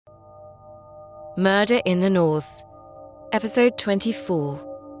Murder in the North, Episode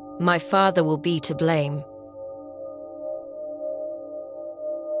 24, My Father Will Be to Blame.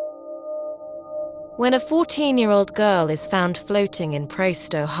 When a 14-year-old girl is found floating in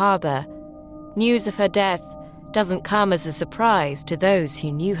Praesto Harbour, news of her death doesn't come as a surprise to those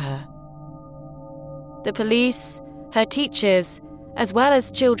who knew her. The police, her teachers, as well as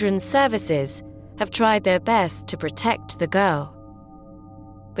children's services have tried their best to protect the girl.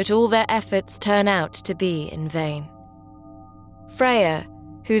 But all their efforts turn out to be in vain. Freya,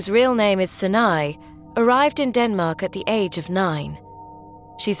 whose real name is Sanai, arrived in Denmark at the age of 9.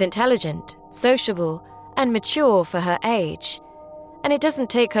 She's intelligent, sociable, and mature for her age, and it doesn't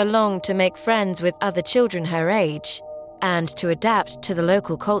take her long to make friends with other children her age and to adapt to the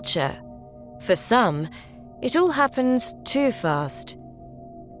local culture. For some, it all happens too fast.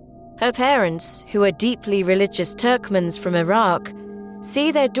 Her parents, who are deeply religious Turkmens from Iraq,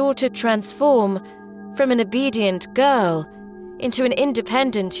 see their daughter transform from an obedient girl into an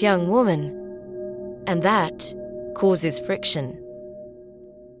independent young woman, and that causes friction.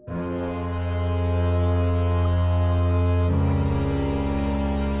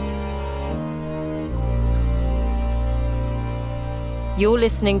 You're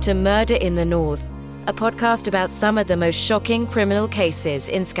listening to Murder in the North, a podcast about some of the most shocking criminal cases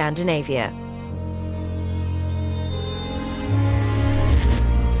in Scandinavia.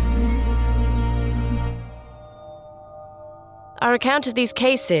 Our account of these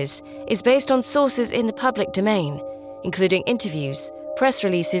cases is based on sources in the public domain, including interviews, press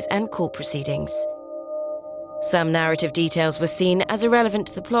releases, and court proceedings. Some narrative details were seen as irrelevant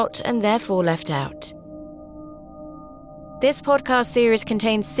to the plot and therefore left out. This podcast series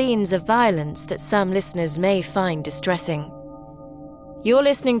contains scenes of violence that some listeners may find distressing. You're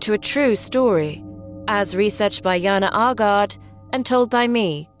listening to a true story, as researched by Jana Agard and told by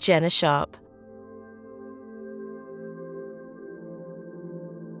me, Jenna Sharp.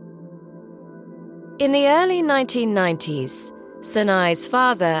 In the early 1990s, Sanai's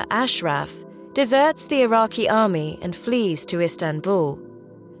father, Ashraf, deserts the Iraqi army and flees to Istanbul.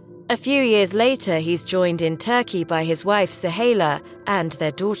 A few years later, he's joined in Turkey by his wife, Sehela, and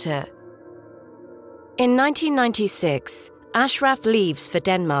their daughter. In 1996, Ashraf leaves for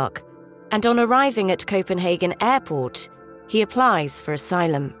Denmark, and on arriving at Copenhagen Airport, he applies for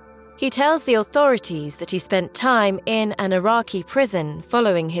asylum. He tells the authorities that he spent time in an Iraqi prison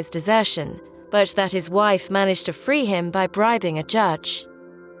following his desertion, but that his wife managed to free him by bribing a judge.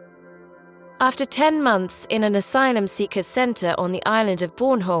 After 10 months in an asylum seekers centre on the island of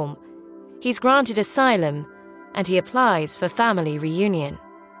Bornholm, he's granted asylum and he applies for family reunion.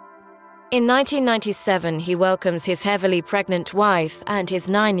 In 1997, he welcomes his heavily pregnant wife and his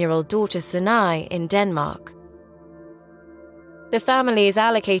 9-year-old daughter Sanai in Denmark. The family is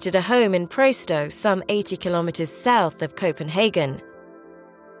allocated a home in Præstø, some 80 kilometres south of Copenhagen.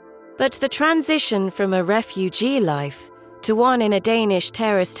 But the transition from a refugee life to one in a Danish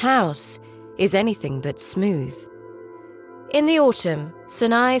terraced house is anything but smooth. In the autumn,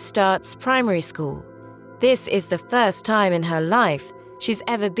 Sanai starts primary school. This is the first time in her life she's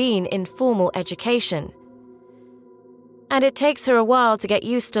ever been in formal education. And it takes her a while to get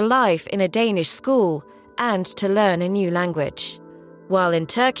used to life in a Danish school and to learn a new language. While in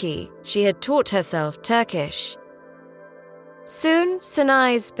Turkey, she had taught herself Turkish. Soon,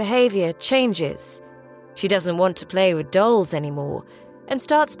 Sanai's behaviour changes. She doesn't want to play with dolls anymore and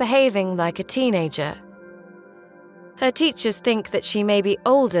starts behaving like a teenager. Her teachers think that she may be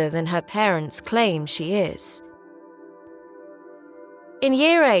older than her parents claim she is. In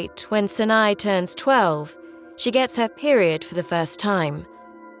Year 8, when Sanai turns 12, she gets her period for the first time.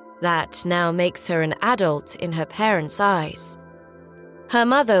 That now makes her an adult in her parents' eyes. Her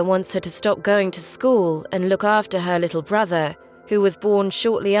mother wants her to stop going to school and look after her little brother, who was born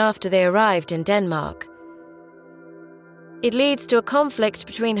shortly after they arrived in Denmark. It leads to a conflict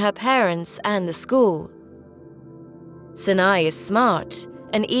between her parents and the school. Sanai is smart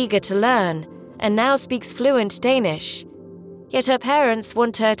and eager to learn and now speaks fluent Danish, yet her parents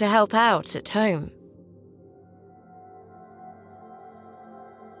want her to help out at home.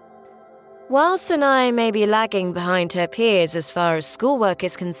 While Sanai may be lagging behind her peers as far as schoolwork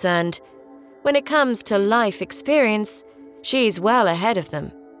is concerned, when it comes to life experience, she's well ahead of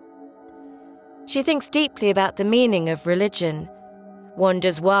them. She thinks deeply about the meaning of religion,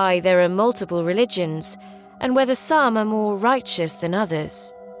 wonders why there are multiple religions and whether some are more righteous than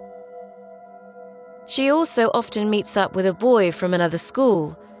others. She also often meets up with a boy from another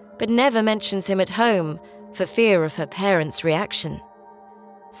school, but never mentions him at home for fear of her parents' reaction.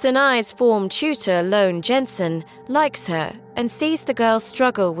 Sanai's form tutor, Lone Jensen, likes her and sees the girl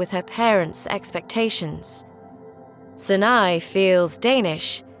struggle with her parents' expectations. Sanai feels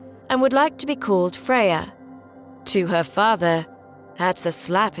Danish and would like to be called Freya. To her father, that's a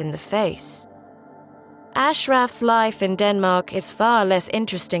slap in the face. Ashraf's life in Denmark is far less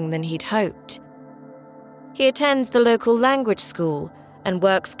interesting than he'd hoped. He attends the local language school and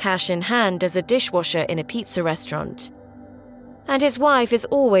works cash in hand as a dishwasher in a pizza restaurant. And his wife is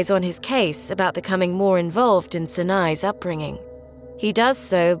always on his case about becoming more involved in Sanai's upbringing. He does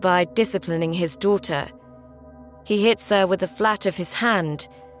so by disciplining his daughter. He hits her with the flat of his hand,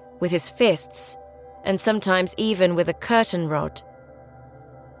 with his fists, and sometimes even with a curtain rod.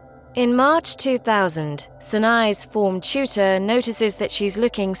 In March 2000, Sanai's form tutor notices that she's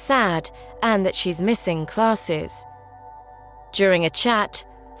looking sad and that she's missing classes. During a chat,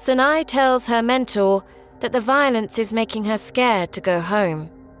 Sanai tells her mentor that the violence is making her scared to go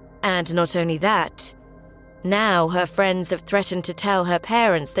home. And not only that, now her friends have threatened to tell her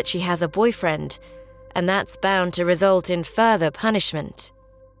parents that she has a boyfriend, and that's bound to result in further punishment.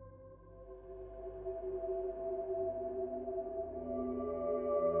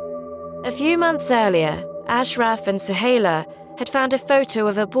 A few months earlier, Ashraf and Suhaila had found a photo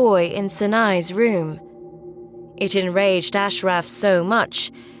of a boy in Sanai's room. It enraged Ashraf so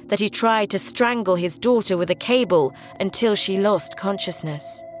much that he tried to strangle his daughter with a cable until she lost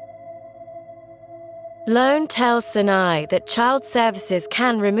consciousness. Lone tells Sanai that child services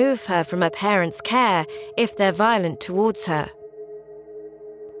can remove her from her parents' care if they're violent towards her.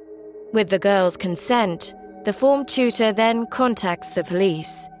 With the girl's consent, the form tutor then contacts the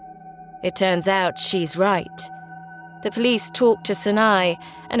police. It turns out she's right. The police talk to Sanai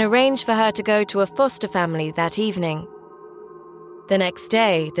and arrange for her to go to a foster family that evening. The next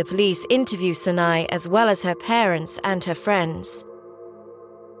day, the police interview Sanai as well as her parents and her friends.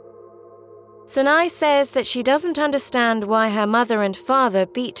 Sanai says that she doesn't understand why her mother and father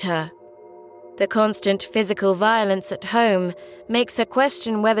beat her. The constant physical violence at home makes her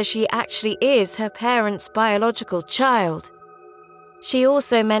question whether she actually is her parents' biological child. She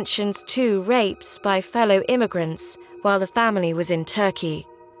also mentions 2 rapes by fellow immigrants while the family was in Turkey.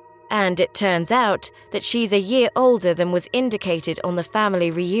 And it turns out that she's a year older than was indicated on the family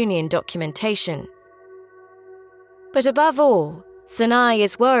reunion documentation. But above all, Sanai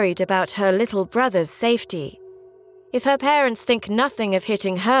is worried about her little brother's safety. If her parents think nothing of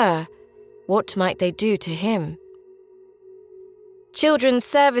hitting her, what might they do to him? Children's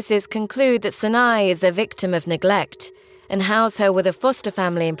Services conclude that Sanai is the victim of neglect and house her with a foster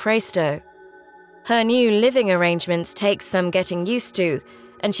family in Presto. Her new living arrangements take some getting used to,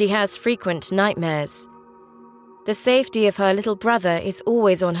 and she has frequent nightmares. The safety of her little brother is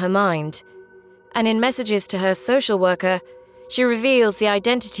always on her mind, and in messages to her social worker, she reveals the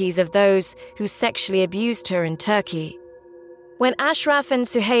identities of those who sexually abused her in Turkey. When Ashraf and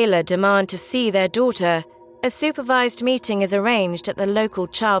Suhaila demand to see their daughter, a supervised meeting is arranged at the local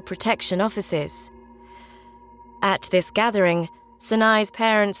child protection offices. At this gathering, Sanai's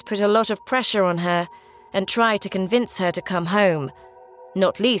parents put a lot of pressure on her and try to convince her to come home,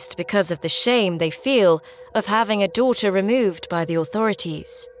 not least because of the shame they feel of having a daughter removed by the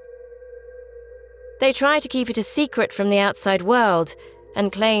authorities. They try to keep it a secret from the outside world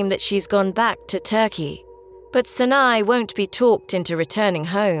and claim that she's gone back to Turkey, but Sanai won't be talked into returning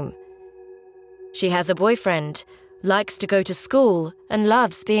home. She has a boyfriend, likes to go to school, and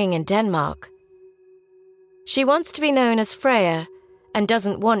loves being in Denmark. She wants to be known as Freya and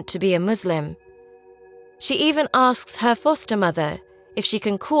doesn't want to be a Muslim. She even asks her foster mother if she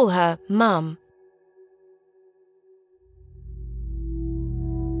can call her Mum.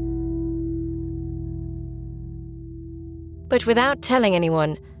 But without telling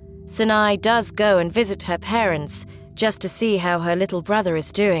anyone, Sanai does go and visit her parents just to see how her little brother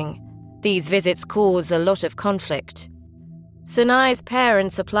is doing. These visits cause a lot of conflict. Sanai's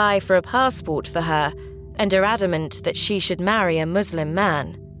parents apply for a passport for her and are adamant that she should marry a Muslim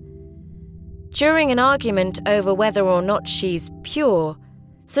man. During an argument over whether or not she's pure,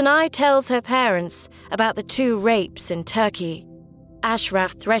 Sanai tells her parents about the 2 rapes in Turkey.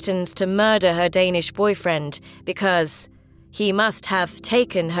 Ashraf threatens to murder her Danish boyfriend because he must have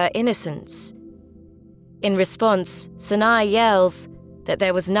taken her innocence. In response, Sanai yells that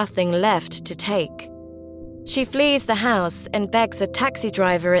there was nothing left to take. She flees the house and begs a taxi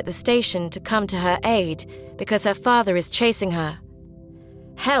driver at the station to come to her aid because her father is chasing her.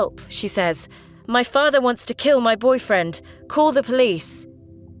 "Help," she says. "My father wants to kill my boyfriend. Call the police."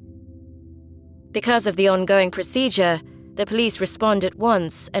 Because of the ongoing procedure, the police respond at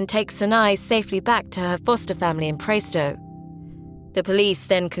once and take Sanai safely back to her foster family in Presto. The police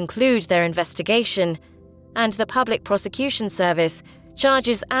then conclude their investigation, and the Public Prosecution Service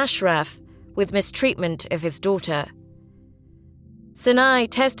charges Ashraf with mistreatment of his daughter. Sinai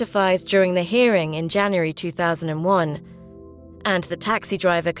testifies during the hearing in January 2001, and the taxi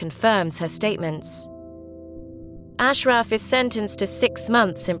driver confirms her statements. Ashraf is sentenced to 6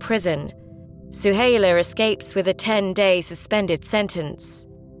 months in prison. Suhaila escapes with a 10-day suspended sentence.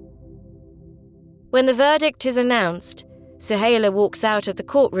 When the verdict is announced, Suhaila walks out of the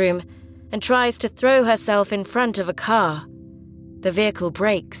courtroom and tries to throw herself in front of a car. The vehicle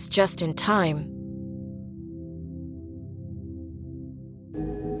brakes just in time.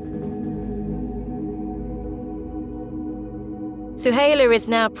 Suhaila is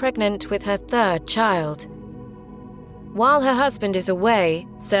now pregnant with her 3rd child. While her husband is away,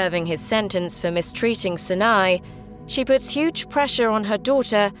 serving his sentence for mistreating Sinai, she puts huge pressure on her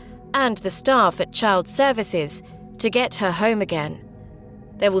daughter and the staff at Child Services to get her home again.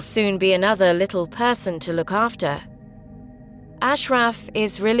 There will soon be another little person to look after. Ashraf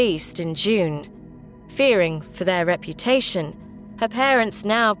is released in June. Fearing for their reputation, her parents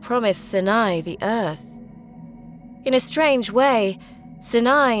now promise Sinai the earth. In a strange way,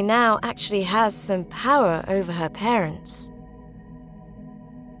 Sinai now actually has some power over her parents.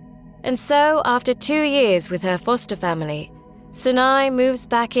 And so, after 2 years with her foster family, Sinai moves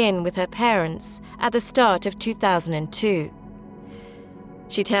back in with her parents at the start of 2002.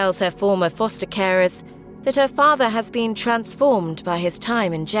 She tells her former foster carers that her father has been transformed by his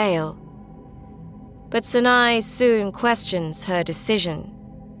time in jail. But Sinai soon questions her decision.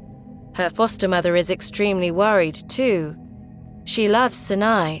 Her foster mother is extremely worried too. She loves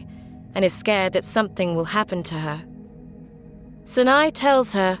Sinai and is scared that something will happen to her. Sinai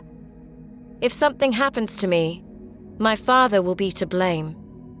tells her, "If something happens to me, my father will be to blame."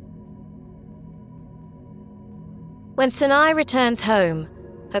 When Sinai returns home,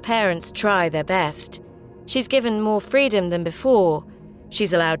 her parents try their best. She's given more freedom than before.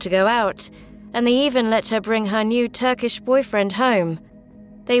 She's allowed to go out, and they even let her bring her new Turkish boyfriend home.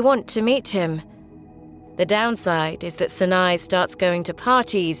 They want to meet him. The downside is that Sinai starts going to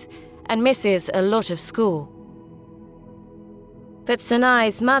parties and misses a lot of school. But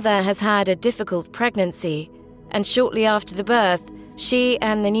Sinai's mother has had a difficult pregnancy, and shortly after the birth, she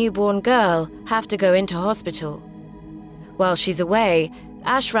and the newborn girl have to go into hospital. While she's away,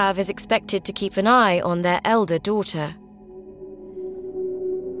 Ashraf is expected to keep an eye on their elder daughter.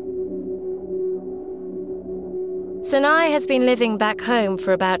 Sinai has been living back home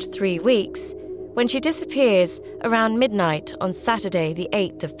for about 3 weeks when she disappears around midnight on Saturday, the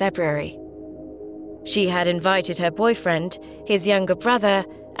 8th of February. She had invited her boyfriend, his younger brother,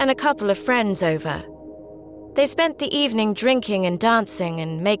 and a couple of friends over. They spent the evening drinking and dancing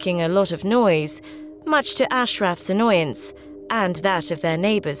and making a lot of noise, much to Ashraf's annoyance, and that of their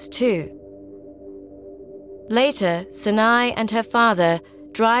neighbours too. Later, Sinai and her father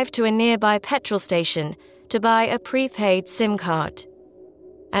drive to a nearby petrol station to buy a prepaid SIM card.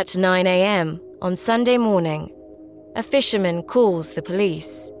 At 9 a.m. on Sunday morning, a fisherman calls the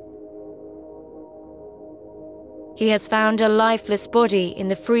police. He has found a lifeless body in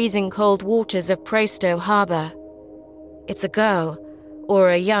the freezing cold waters of Prasto Harbour. It's a girl, or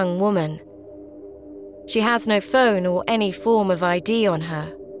a young woman. She has no phone or any form of ID on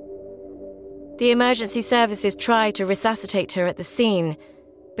her. The emergency services try to resuscitate her at the scene,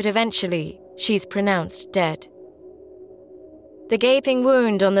 but eventually she's pronounced dead. The gaping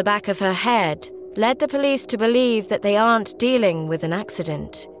wound on the back of her head led the police to believe that they aren't dealing with an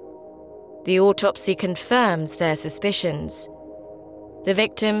accident. The autopsy confirms their suspicions. The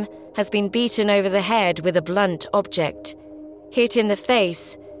victim has been beaten over the head with a blunt object, hit in the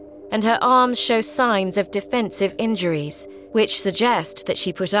face, and her arms show signs of defensive injuries, which suggest that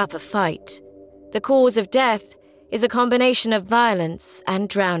she put up a fight. The cause of death is a combination of violence and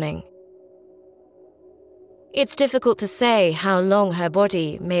drowning. It's difficult to say how long her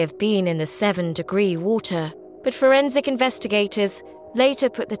body may have been in the 7-degree water, but forensic investigators later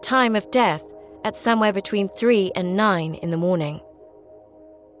put the time of death at somewhere between 3 and 9 in the morning.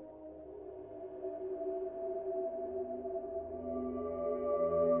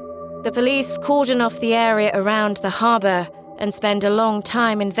 The police cordon off the area around the harbour and spend a long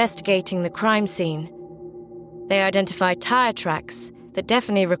time investigating the crime scene. They identify tyre tracks that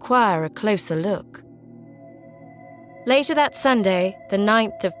definitely require a closer look. Later that Sunday, the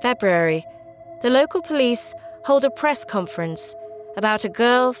 9th of February, the local police hold a press conference about a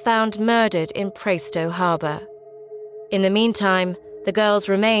girl found murdered in Prasto Harbour. In the meantime, the girl's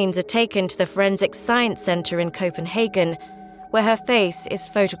remains are taken to the Forensic Science Centre in Copenhagen, where her face is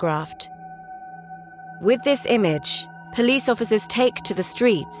photographed. With this image, police officers take to the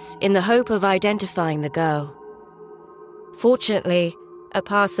streets in the hope of identifying the girl. Fortunately, a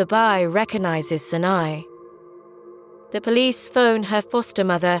passerby recognizes Sanai. The police phone her foster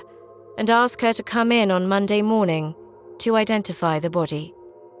mother and ask her to come in on Monday morning to identify the body.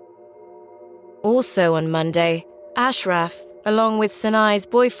 Also on Monday, Ashraf, along with Sanai's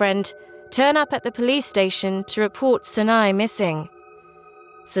boyfriend, turn up at the police station to report Sanai missing.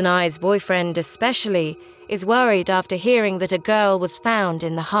 Sanai's boyfriend especially is worried after hearing that a girl was found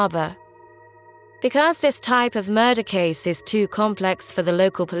in the harbour. Because this type of murder case is too complex for the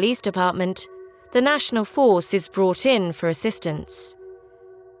local police department, the national force is brought in for assistance.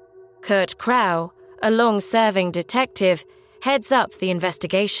 Kurt Krau, a long-serving detective, heads up the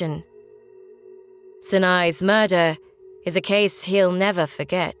investigation. Sanai's murder is a case he'll never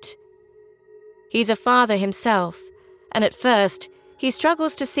forget. He's a father himself, and at first, he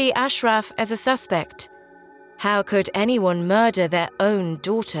struggles to see Ashraf as a suspect. How could anyone murder their own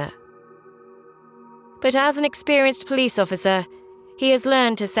daughter? But as an experienced police officer, he has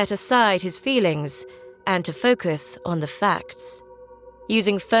learned to set aside his feelings and to focus on the facts.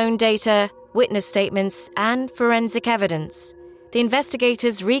 Using phone data, witness statements, and forensic evidence, the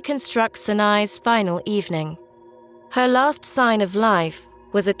investigators reconstruct Sanai's final evening. Her last sign of life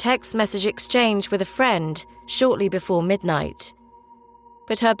was a text message exchange with a friend shortly before midnight.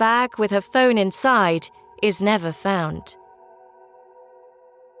 But her bag with her phone inside is never found.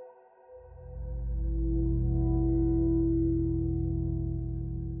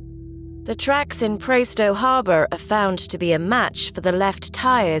 The tracks in Prastow Harbour are found to be a match for the left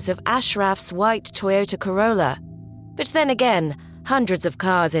tyres of Ashraf's white Toyota Corolla. But then again, hundreds of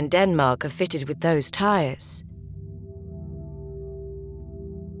cars in Denmark are fitted with those tyres.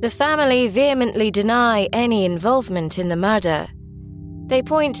 The family vehemently deny any involvement in the murder. They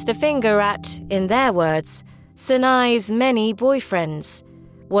point the finger at, in their words, Sanai's many boyfriends.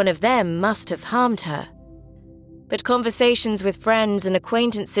 One of them must have harmed her. But conversations with friends and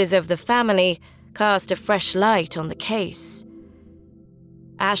acquaintances of the family cast a fresh light on the case.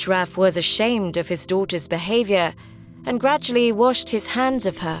 Ashraf was ashamed of his daughter's behavior and gradually washed his hands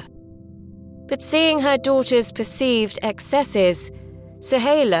of her. But seeing her daughter's perceived excesses,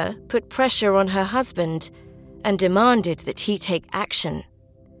 Suhaila put pressure on her husband and demanded that he take action.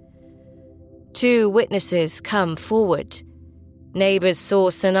 2 witnesses come forward. Neighbours saw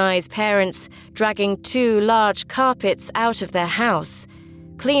Sanai's parents dragging 2 large carpets out of their house,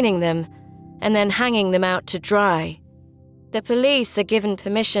 cleaning them, and then hanging them out to dry. The police are given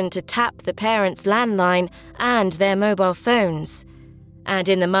permission to tap the parents' landline and their mobile phones, and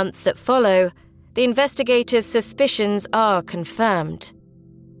in the months that follow, the investigators' suspicions are confirmed.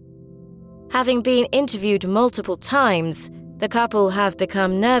 Having been interviewed multiple times, the couple have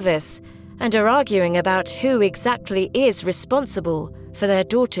become nervous and are arguing about who exactly is responsible for their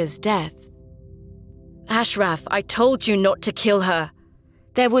daughter's death. "Ashraf, I told you not to kill her.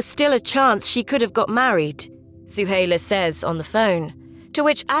 There was still a chance she could have got married," Suhaila says on the phone, to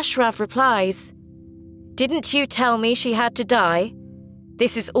which Ashraf replies, "Didn't you tell me she had to die?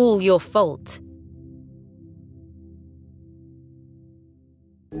 This is all your fault."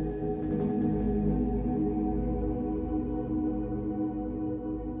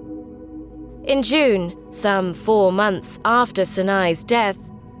 In June, some 4 months after Sanai's death,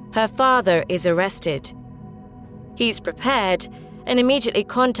 her father is arrested. He's prepared and immediately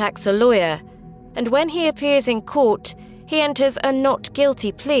contacts a lawyer, and when he appears in court, he enters a not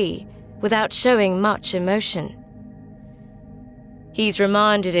guilty plea without showing much emotion. He's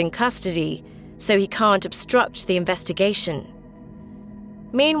remanded in custody, so he can't obstruct the investigation.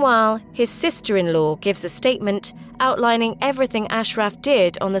 Meanwhile, his sister-in-law gives a statement outlining everything Ashraf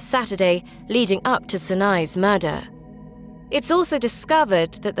did on the Saturday leading up to Sanai's murder. It's also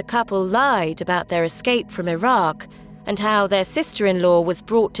discovered that the couple lied about their escape from Iraq and how their sister-in-law was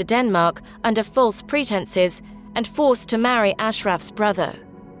brought to Denmark under false pretenses and forced to marry Ashraf's brother.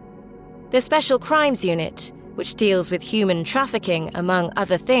 The Special Crimes Unit, which deals with human trafficking among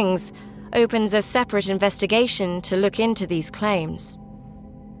other things, opens a separate investigation to look into these claims.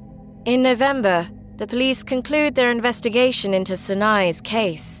 In November, the police conclude their investigation into Sanai's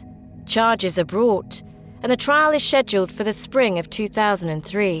case. Charges are brought, and the trial is scheduled for the spring of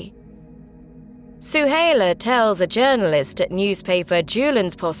 2003. Suhaila tells a journalist at newspaper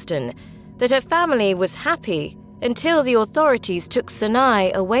Jyllands-Posten that her family was happy until the authorities took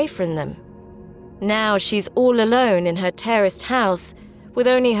Sanai away from them. Now she's all alone in her terraced house with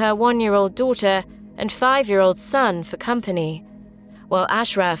only her 1-year-old daughter and 5-year-old son for company, while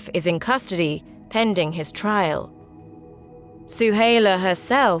Ashraf is in custody pending his trial. Suhaila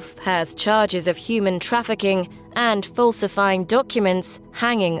herself has charges of human trafficking and falsifying documents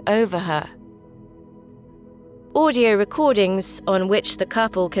hanging over her. Audio recordings on which the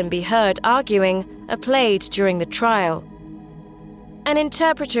couple can be heard arguing are played during the trial. An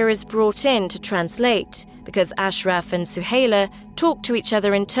interpreter is brought in to translate because Ashraf and Suhaila talk to each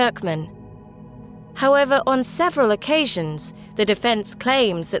other in Turkmen. However, on several occasions, the defense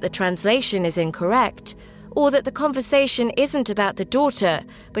claims that the translation is incorrect or that the conversation isn't about the daughter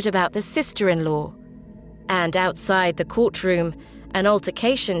but about the sister-in-law. And outside the courtroom, an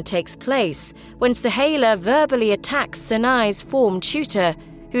altercation takes place when Suhaila verbally attacks Sanai's former tutor,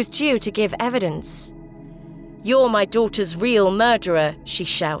 who's due to give evidence. "You're my daughter's real murderer," she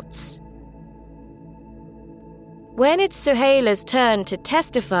shouts. When it's Suhaila's turn to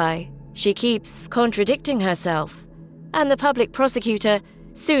testify, she keeps contradicting herself, and the public prosecutor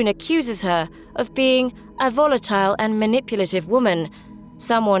soon accuses her of being a volatile and manipulative woman,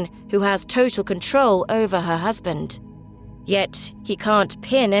 someone who has total control over her husband. Yet he can't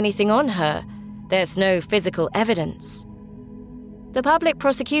pin anything on her. There's no physical evidence. The Public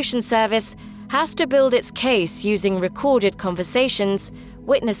Prosecution Service has to build its case using recorded conversations,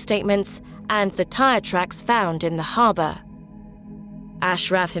 witness statements, and the tire tracks found in the harbour.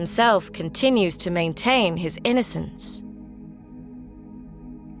 Ashraf himself continues to maintain his innocence.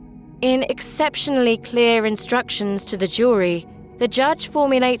 In exceptionally clear instructions to the jury, the judge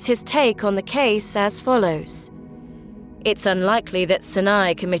formulates his take on the case as follows. It's unlikely that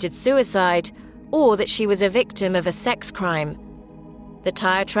Sanai committed suicide or that she was a victim of a sex crime. The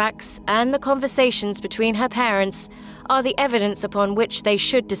tire tracks and the conversations between her parents are the evidence upon which they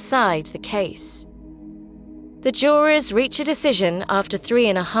should decide the case. The jurors reach a decision after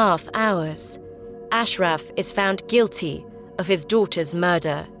 3.5 hours. Ashraf is found guilty of his daughter's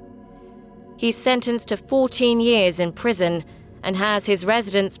murder. He's sentenced to 14 years in prison and has his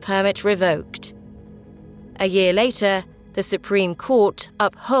residence permit revoked. A year later, the Supreme Court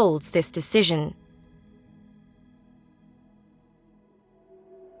upholds this decision.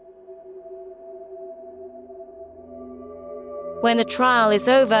 When the trial is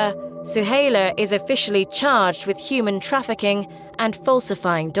over, Suhaila is officially charged with human trafficking and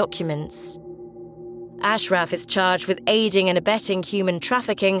falsifying documents. Ashraf is charged with aiding and abetting human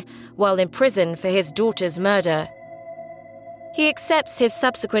trafficking while in prison for his daughter's murder. He accepts his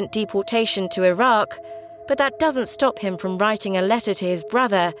subsequent deportation to Iraq, but that doesn't stop him from writing a letter to his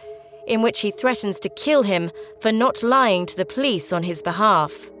brother in which he threatens to kill him for not lying to the police on his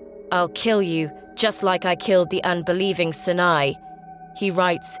behalf. "I'll kill you, just like I killed the unbelieving Sanai," he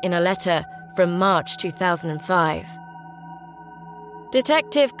writes in a letter from March 2005.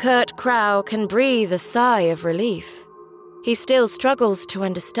 Detective Kurt Krau can breathe a sigh of relief. He still struggles to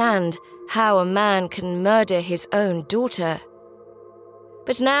understand how a man can murder his own daughter.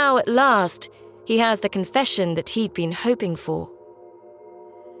 But now, at last, he has the confession that he'd been hoping for.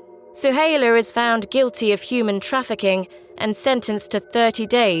 Suhaila is found guilty of human trafficking and sentenced to 30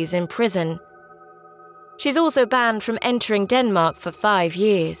 days in prison. She's also banned from entering Denmark for 5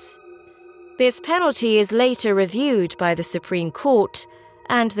 years. This penalty is later reviewed by the Supreme Court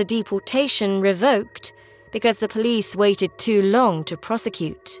and the deportation revoked because the police waited too long to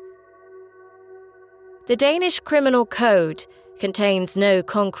prosecute. The Danish Criminal Code contains no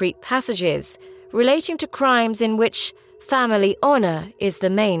concrete passages relating to crimes in which family honour is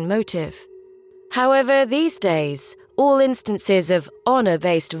the main motive. However, these days, all instances of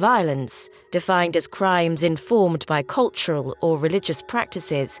honour-based violence, defined as crimes informed by cultural or religious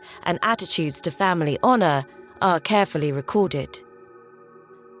practices and attitudes to family honour, are carefully recorded.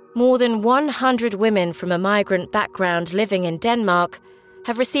 More than 100 women from a migrant background living in Denmark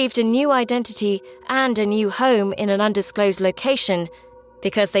have received a new identity and a new home in an undisclosed location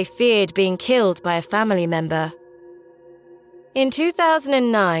because they feared being killed by a family member. In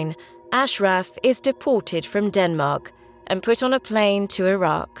 2009, Ashraf is deported from Denmark and put on a plane to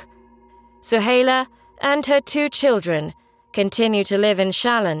Iraq. Suhaila and her 2 children continue to live in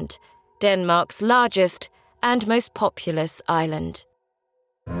Sjælland, Denmark's largest and most populous island.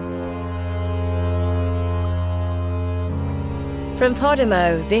 From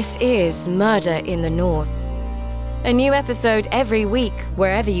Podimo, this is Murder in the North. A new episode every week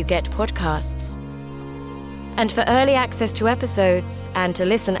wherever you get podcasts. And for early access to episodes and to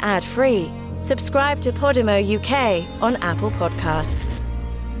listen ad-free, subscribe to Podimo UK on Apple Podcasts.